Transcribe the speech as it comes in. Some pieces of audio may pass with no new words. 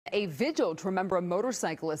A vigil to remember a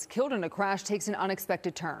motorcyclist killed in a crash takes an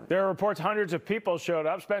unexpected turn. There are reports hundreds of people showed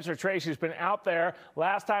up. Spencer Tracy's been out there.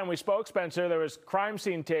 Last time we spoke, Spencer, there was crime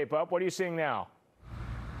scene tape up. What are you seeing now?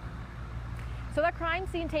 So that crime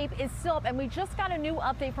scene tape is still up, and we just got a new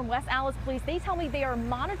update from West Allis Police. They tell me they are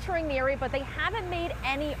monitoring the area, but they haven't made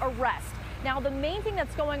any arrests. Now, the main thing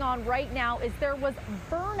that's going on right now is there was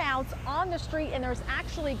burnouts on the street, and there's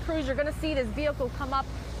actually crews. You're going to see this vehicle come up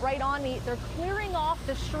right on me. They're clearing off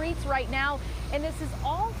the streets right now, and this is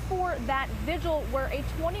all for that vigil where a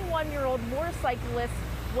 21-year-old motorcyclist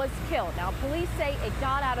was killed. Now, police say it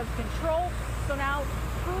got out of control, so now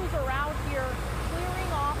crews are out here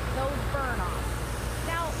clearing off those burn-offs.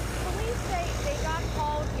 Now, police say they got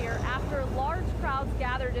called here after large crowds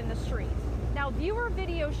gathered in the streets. Now, viewer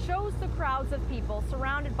video shows the crowds of people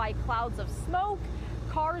surrounded by clouds of smoke,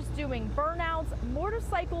 cars doing burnouts,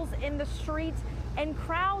 motorcycles in the streets, and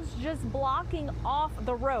crowds just blocking off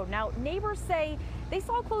the road. Now, neighbors say they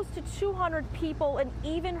saw close to 200 people and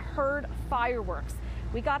even heard fireworks.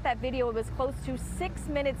 We got that video. It was close to 6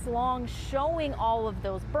 minutes long, showing all of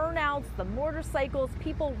those burnouts, the motorcycles,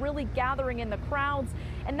 people really gathering in the crowds.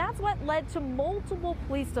 And that's what led to multiple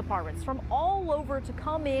police departments from all over to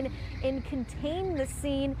come in and contain the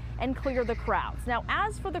scene and clear the crowds. Now,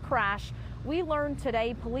 as for the crash, we learned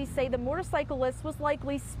today police say the motorcyclist was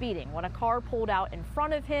likely speeding when a car pulled out in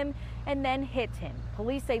front of him and then hit him.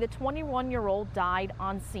 Police say the 21-year-old died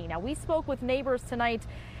on scene. Now, we spoke with neighbors tonight,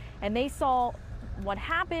 and they saw what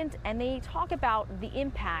happened, and they talk about the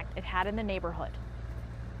impact it had in the neighborhood.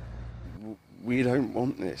 We don't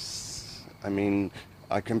want this. I mean,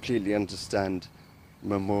 I completely understand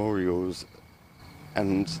memorials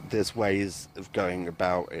and there's ways of going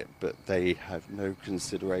about it, but they have no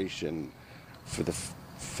consideration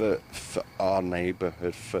for our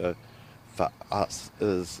neighborhood, for us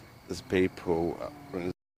as people.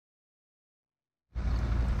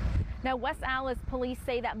 Now, West Allis police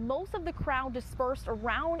say that most of the crowd dispersed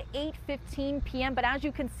around 8:15 p.m. But as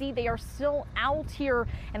you can see, they are still out here,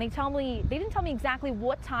 and they didn't tell me exactly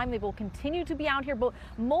what time they will continue to be out here, but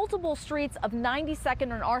multiple streets of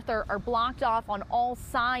 92nd and Arthur are blocked off on all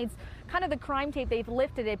sides. Kind of the crime tape, they've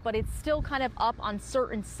lifted it, but it's still kind of up on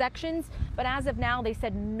certain sections. But as of now, they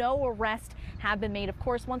said no arrests have been made. Of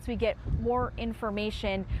course, once we get more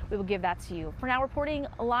information, we will give that to you. For now, reporting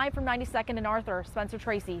live from 92nd and Arthur, Spencer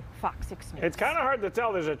Tracy, FOX 6 News. It's kind of hard to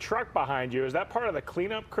tell. There's a truck behind you. Is that part of the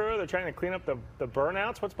cleanup crew? They're trying to clean up the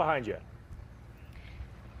burnouts? What's behind you?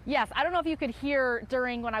 Yes, I don't know if you could hear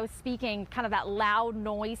during when I was speaking kind of that loud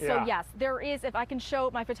noise. Yeah. So yes, there is, if I can show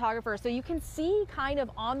my photographer, so you can see kind of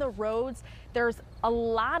on the roads, there's a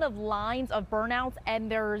lot of lines of burnouts, and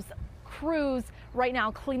there's crews right now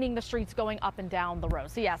cleaning the streets going up and down the road.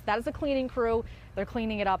 So yes, that is a cleaning crew. They're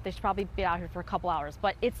cleaning it up. They should probably be out here for a couple hours,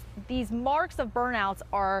 but it's these marks of burnouts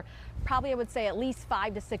are probably, I would say, at least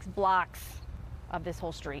 5 to 6 blocks of this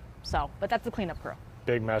whole street. So, but that's the cleanup crew.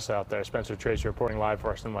 Big mess out there. Spencer Tracy reporting live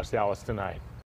for us in West Allis tonight.